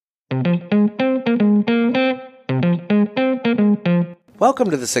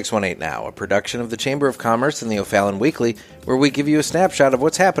Welcome to the 618 Now, a production of the Chamber of Commerce and the O'Fallon Weekly, where we give you a snapshot of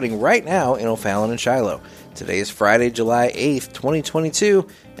what's happening right now in O'Fallon and Shiloh. Today is Friday, July 8th, 2022.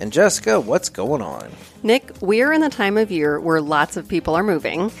 And Jessica, what's going on? Nick, we're in the time of year where lots of people are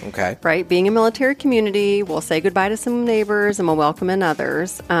moving. Okay. Right? Being a military community, we'll say goodbye to some neighbors and we'll welcome in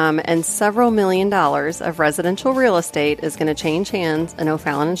others. And several $1 million of residential real estate is going to change hands in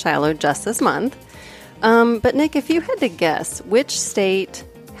O'Fallon and Shiloh just this month. But Nick, if you had to guess, which state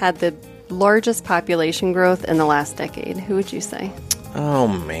had the largest population growth in the last decade, who would you say? Oh,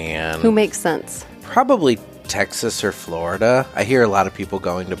 man. Who makes sense? Probably Texas or Florida. I hear a lot of people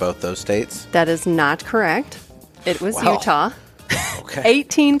going to both those states. That is not correct. It was Utah. Okay.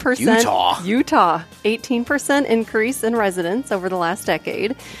 18%. Utah. 18% increase in residents over the last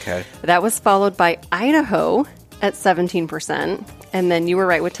decade. Okay. That was followed by Idaho at 17%. And then you were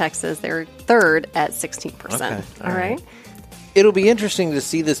right with Texas. They're third at 16%. Okay. All right. It'll be interesting to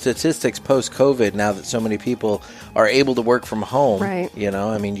see the statistics post-COVID now that so many people are able to work from home. Right. You know,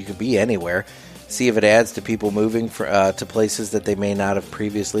 I mean, you could be anywhere. See if it adds to people moving to places that they may not have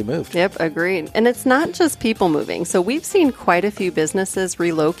previously moved. Yep, agreed. And it's not just people moving. So we've seen quite a few businesses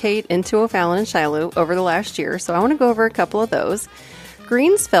relocate into O'Fallon and Shiloh over the last year. So I want to go over a couple of those.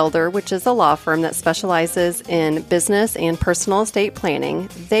 Greensfelder, which is a law firm that specializes in business and personal estate planning,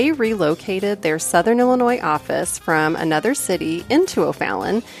 they relocated their Southern Illinois office from another city into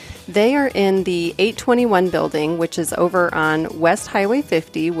O'Fallon. They are in the 821 building, which is over on West Highway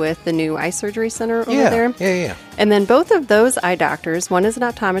 50 with the new eye surgery center over there. Yeah. And then both of those eye doctors, one is an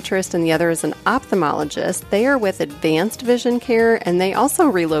optometrist and the other is an ophthalmologist, they are with Advanced Vision Care, and they also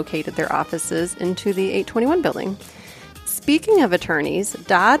relocated their offices into the 821 building. Speaking of attorneys,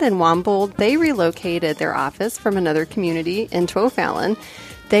 Dodd and Wombold, they relocated their office from another community into O'Fallon.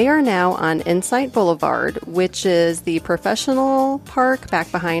 They are now on Insight Boulevard, which is the professional park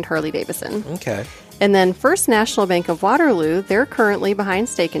back behind Harley-Davidson. Okay. And then First National Bank of Waterloo, they're currently behind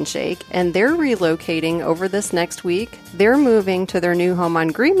Steak and Shake, and they're relocating over this next week. They're moving to their new home on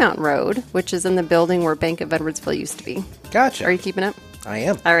Green Mountain Road, which is in the building where Bank of Edwardsville used to be. Gotcha. Are you keeping up? I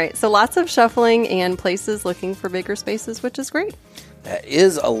am. All right. So lots of shuffling and places looking for bigger spaces, which is great. That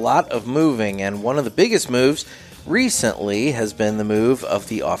is a lot of moving, and one of the biggest moves recently has been the move of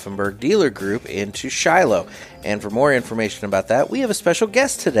the Offenburg Dealer Group into Shiloh. And for more information about that, we have a special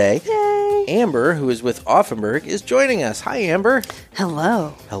guest today. Yay! Amber, who is with Offenburg, is joining us. Hi, Amber.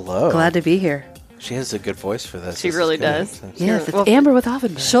 Hello. Hello. Glad to be here. She has a good voice for this. She really does. Yes, it's Amber with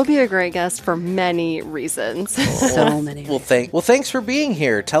Offenburg. She'll be a great guest for many reasons. So many. Well, thanks for being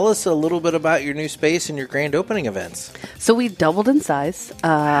here. Tell us a little bit about your new space and your grand opening events. So we doubled in size,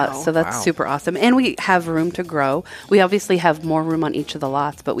 so that's super awesome. And we have room to grow. We obviously have more room on each of the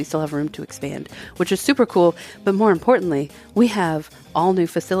lots, but we still have room to expand, which is super cool. But more importantly, we have all new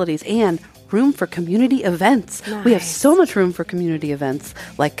facilities and room for community events. Nice. We have so much room for community events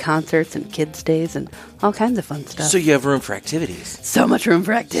like concerts and kids' days and all kinds of fun stuff. So you have room for activities. So much room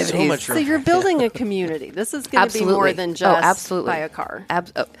for activities. So much room. So you're building a community. This is going to be more than just buy a car.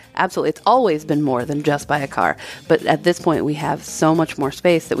 Absolutely. It's always been more than just buy a car. But at this point, we have so much more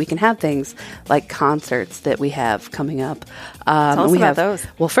space that we can have things like concerts that we have coming up. Tell us about those.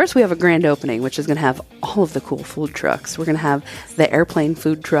 Well, first we have a grand opening, which is going to have all of the cool food trucks. We're going to have the airplane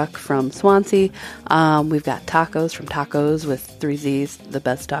food truck from Swansea. We've got tacos from Tacos with 3 Z's, the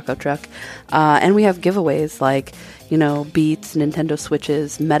best taco truck. And we have giveaways like, Beats, Nintendo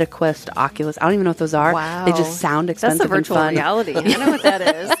Switches, MetaQuest, Oculus. I don't even know what those are. Wow. They just sound expensive That's the virtual and fun. reality. I know what that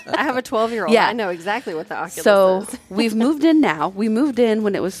is. I have a 12-year-old. Yeah. I know exactly what the Oculus is. We've moved in now. We moved in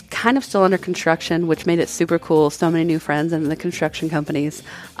when it was kind of still under construction, which made it super cool. So many new friends in the construction companies.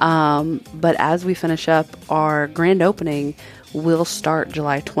 But as we finish up our grand opening, will start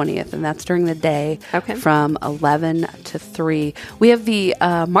July 20th, and that's during the day from 11 to 3. We have the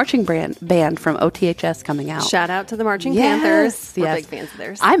marching band from OTHS coming out. Shout out to the Marching Panthers. We're Yes. big fans of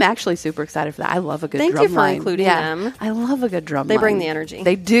theirs. I'm actually super excited for that. I love a good drum line. Thank you for including them. I love a good drum line. They bring the energy.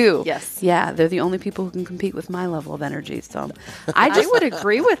 They do. Yes. Yeah, they're the only people who can compete with my level of energy. So I would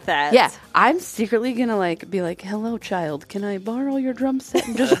agree with that. Yeah, I'm secretly going to be like, hello, child, can I borrow your drum set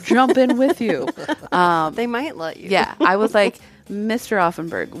and just jump in with you? They might let you. Yeah, I was like, Mr.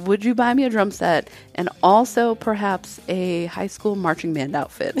 Offenburg, would you buy me a drum set and also perhaps a high school marching band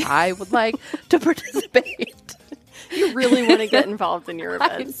outfit? I would like to participate. You really want to get involved in your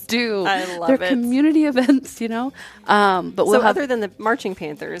events. I do. I love They're it. community events, But we'll So have, other than the marching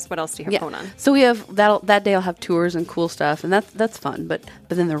Panthers, what else do you have going on? So we have that day. I'll have tours and cool stuff, and that's fun. But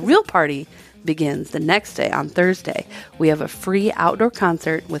then the real party begins the next day on Thursday. We have a free outdoor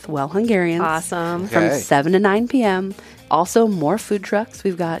concert with Well Hungarians. Awesome. From Okay. 7 to 9 p.m. Also, more food trucks.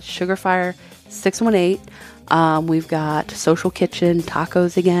 We've got Sugar Fire 618. We've got Social Kitchen,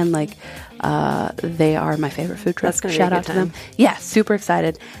 tacos again. They are my favorite food truck. That's gonna be Shout a out good to them. time. Yeah, super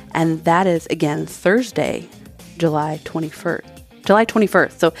excited. And that is, again, Thursday, July 21st.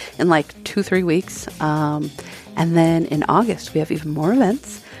 So in 2-3 weeks. And then in August, we have even more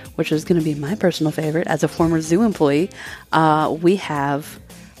events, which is going to be my personal favorite as a former zoo employee. We have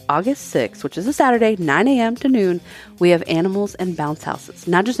August 6th, which is a Saturday, 9 a.m. to noon. We have animals and bounce houses.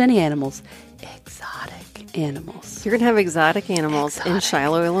 Not just any animals, exotic animals. You're going to have exotic animals in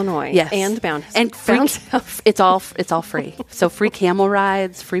Shiloh, Illinois. Yes. And bounce. And free, bounce house. it's all free. So free camel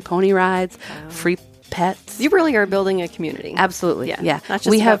rides, free pony rides, free pets. You really are building a community. Absolutely. Yeah. Not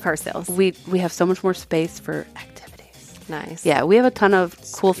just about car sales. We have so much more space for activities. Nice. Yeah, we have a ton of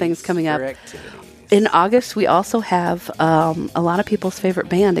cool things coming up. For activities. In August, we also have a lot of people's favorite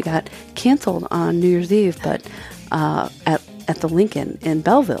band. It got canceled on New Year's Eve, but at the Lincoln in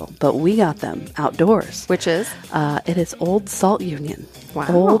Belleville. But we got them outdoors. Which is? It is Old Salt Union. Wow.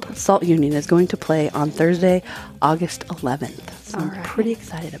 Old Salt Union is going to play on Thursday, August 11th. So All I'm right. pretty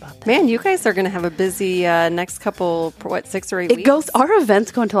excited about that. Man, you guys are going to have a busy next couple, 6 or 8 It weeks? goes. Our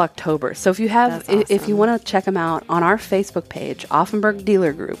events go until October. So if you have, That's if you awesome. want to check them out on our Facebook page, Offenburg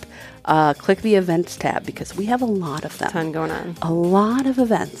Dealer Group, click the events tab because we have a lot of them. ton going on. A lot of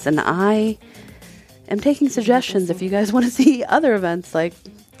events, and I am taking suggestions. If you guys want to see other events,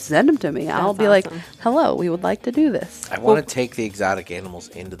 send them to me. I'll be awesome. hello, we would like to do this. I want to take the exotic animals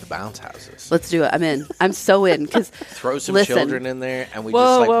into the bounce houses. Let's do it. I'm in. I'm so in because Throw some listen, children in there, and we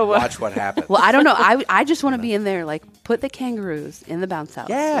Whoa, just whoa, whoa. watch what happens. Well, I don't know. I just want to be in there. Put the kangaroos in the bounce house.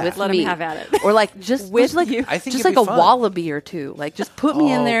 Yeah. with Let 'em me. have at it. Or just With just you. I think just it'd like be a fun. wallaby or two. Just put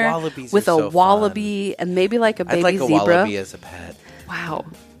me in Oh, there wallabies with are a so wallaby and maybe a baby I'd like a zebra. wallaby as a pet. Wow.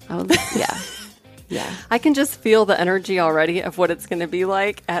 Yeah. Yeah. I can just feel the energy already of what it's going to be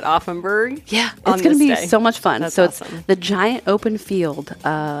like at Offenburg. Yeah, on it's going to this be day. so much fun. That's so awesome. it's the giant open field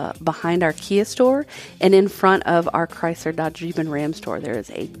behind our Kia store and in front of our Chrysler, Dodge, Jeep, and Ram store. There is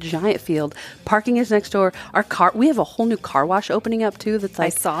a giant field. Parking is next door. We have a whole new car wash opening up too. That's I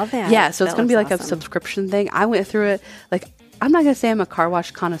saw that. Yeah, so it's That going to be looks like a awesome. subscription thing. I went through it. I'm not gonna say I'm a car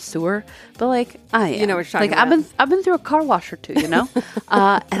wash connoisseur, but I am. You know what you're talking I've been through a car wash or two,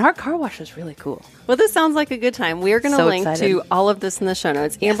 and our car wash is really cool. Well, this sounds like a good time. We are going to So link excited. to all of this in the show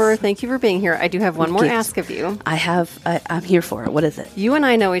notes. Amber, thank you for being here. I do have one more Yes. ask of you. I'm here for it. What is it? You and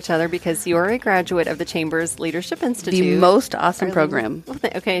I know each other because you are a graduate of the Chamber's Leadership Institute. The most awesome program.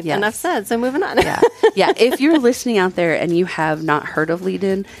 Okay, Yes. enough said. So moving on. Yeah. Yeah. If you're listening out there and you have not heard of Lead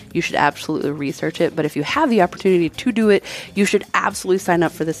In, you should absolutely research it. But if you have the opportunity to do it, you should absolutely sign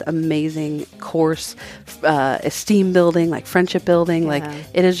up for this amazing course, esteem building, friendship building. Yeah.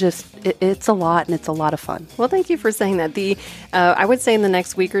 It is just, it's a lot and it's a lot of fun. Well, thank you for saying that. I would say in the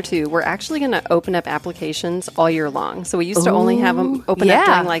next week or two, we're actually going to open up applications all year long. So we used to only have them open up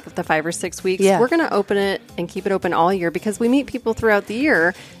yeah. during the 5 or 6 weeks. Yeah. We're going to open it and keep it open all year because we meet people throughout the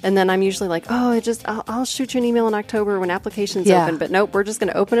year. And then I'm usually I'll shoot you an email in October when applications Yeah. open. But nope, we're just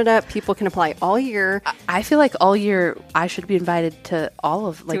going to open it up. People can apply all year. I feel like all year I should be invited to all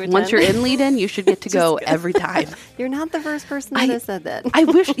of, attend? once you're in Lead In, you should get to go Just- every time. You're not the first person that has said that. I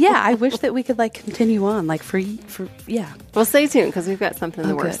wish that we could continue on, yeah. Well, stay tuned because we've got something in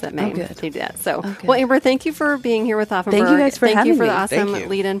the Oh, works good. that may Oh, good. do that. So, good. well, Amber, thank you for being here with Offenburg. Thank you guys for Thank you having for the me. awesome Thank you.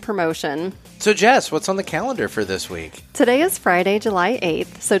 lead-in promotion. So, Jess, what's on the calendar for this week? Today is Friday, July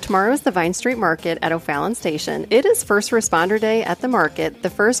 8th. So tomorrow is the Vine Street Market at O'Fallon Station. It is First Responder Day at the market. The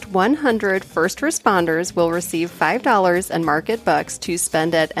first 100 first responders will receive $5 in market bucks to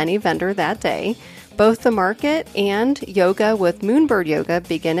spend at any vendor that day. Both the market and yoga with Moonbird Yoga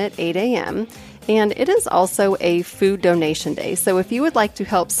begin at 8 a.m. And it is also a food donation day. So if you would like to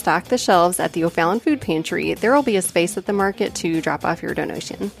help stock the shelves at the O'Fallon Food Pantry, there will be a space at the market to drop off your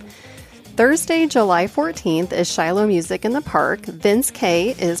donation. Thursday, July 14th is Shiloh Music in the Park. Vince K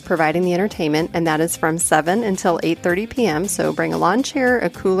is providing the entertainment, and that is from 7 until 8:30 p.m. So bring a lawn chair, a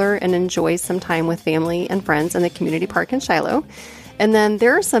cooler, and enjoy some time with family and friends in the community park in Shiloh. And then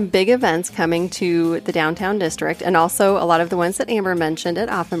there are some big events coming to the downtown district and also a lot of the ones that Amber mentioned at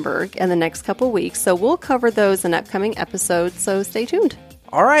Offenburg in the next couple weeks. So we'll cover those in upcoming episodes, so stay tuned.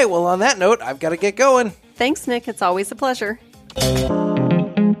 All right, well, on that note, I've got to get going. Thanks, Nick. It's always a pleasure.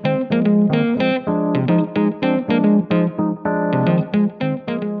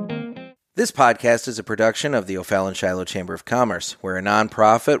 This podcast is a production of the O'Fallon Shiloh Chamber of Commerce. We're a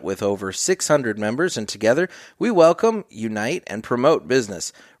nonprofit with over 600 members, and together we welcome, unite, and promote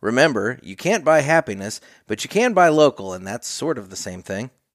business. Remember, you can't buy happiness, but you can buy local, and that's sort of the same thing.